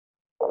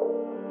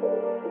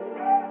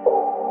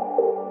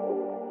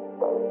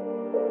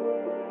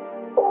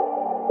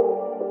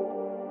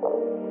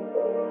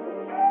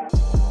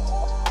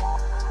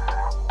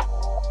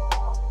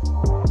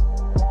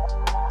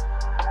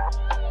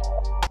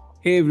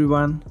Hey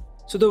everyone,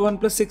 so the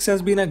Oneplus 6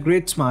 has been a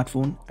great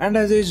smartphone and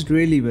has aged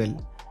really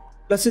well.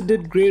 Plus it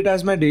did great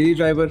as my daily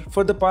driver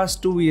for the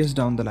past 2 years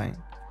down the line,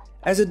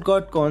 as it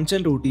got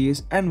constant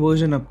OTAs and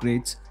version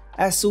upgrades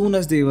as soon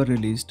as they were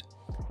released.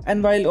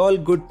 And while all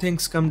good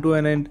things come to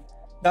an end,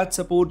 that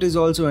support is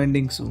also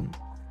ending soon.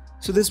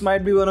 So this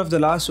might be one of the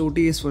last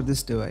OTAs for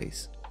this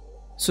device.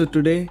 So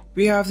today,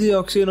 we have the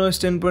OS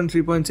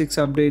 10.3.6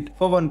 update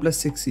for Oneplus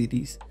 6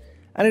 series.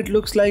 And it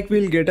looks like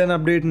we'll get an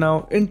update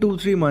now in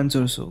 2-3 months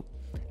or so.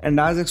 And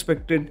as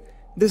expected,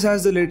 this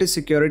has the latest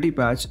security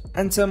patch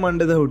and some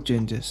under the hood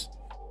changes.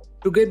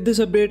 To get this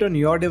update on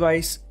your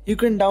device, you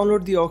can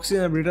download the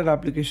Oxygen Updater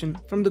application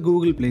from the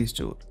Google Play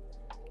Store.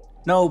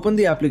 Now open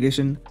the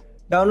application,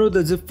 download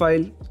the zip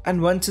file, and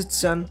once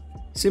it's done,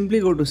 simply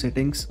go to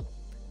Settings,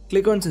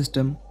 click on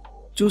System,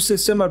 choose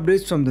System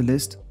Updates from the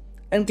list,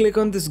 and click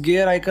on this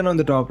gear icon on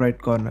the top right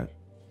corner.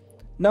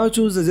 Now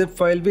choose the zip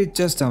file we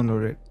just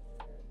downloaded.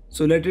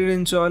 So let it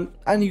install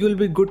and you will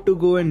be good to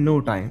go in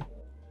no time.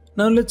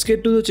 Now let's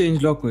get to the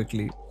changelog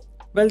quickly.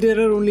 Well, there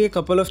are only a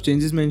couple of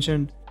changes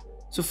mentioned.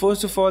 So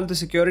first of all, the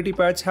security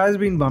patch has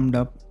been bumped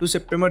up to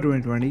September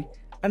 2020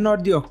 and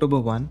not the October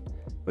one,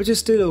 which is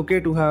still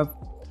okay to have,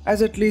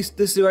 as at least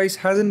this device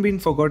hasn't been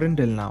forgotten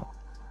till now.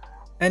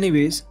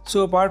 Anyways,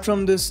 so apart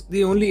from this,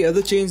 the only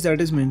other change that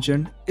is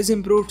mentioned is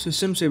improved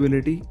system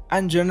stability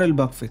and general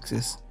bug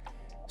fixes.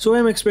 So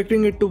I'm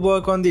expecting it to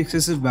work on the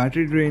excessive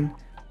battery drain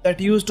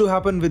that used to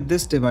happen with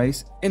this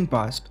device in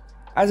past,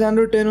 as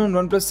Android 10 on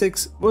Oneplus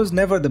 6 was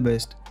never the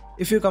best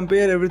if you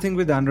compare everything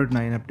with Android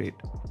 9 update.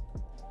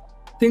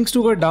 Things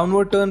took a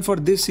downward turn for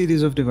this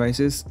series of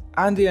devices,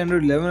 and the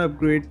Android 11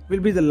 upgrade will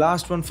be the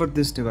last one for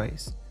this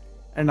device.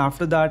 And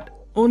after that,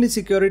 only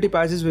security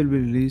patches will be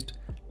released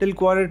till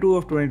Q2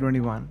 of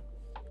 2021.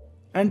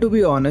 And to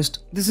be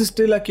honest, this is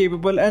still a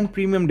capable and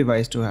premium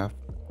device to have.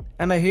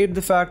 And I hate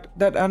the fact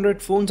that Android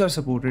phones are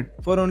supported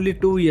for only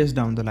 2 years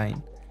down the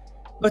line.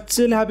 But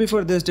still happy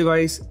for this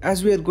device,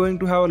 as we are going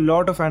to have a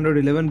lot of Android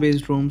 11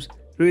 based ROMs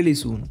really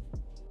soon.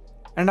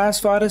 And as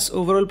far as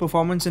overall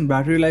performance and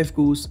battery life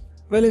goes,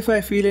 well, if I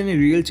feel any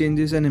real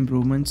changes and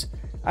improvements,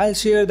 I'll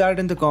share that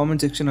in the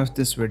comment section of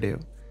this video.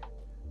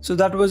 So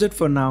that was it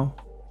for now.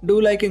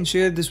 Do like and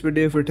share this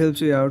video if it helps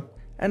you out,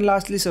 and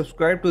lastly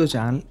subscribe to the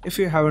channel if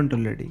you haven't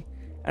already.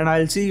 And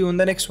I'll see you in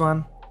the next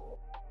one.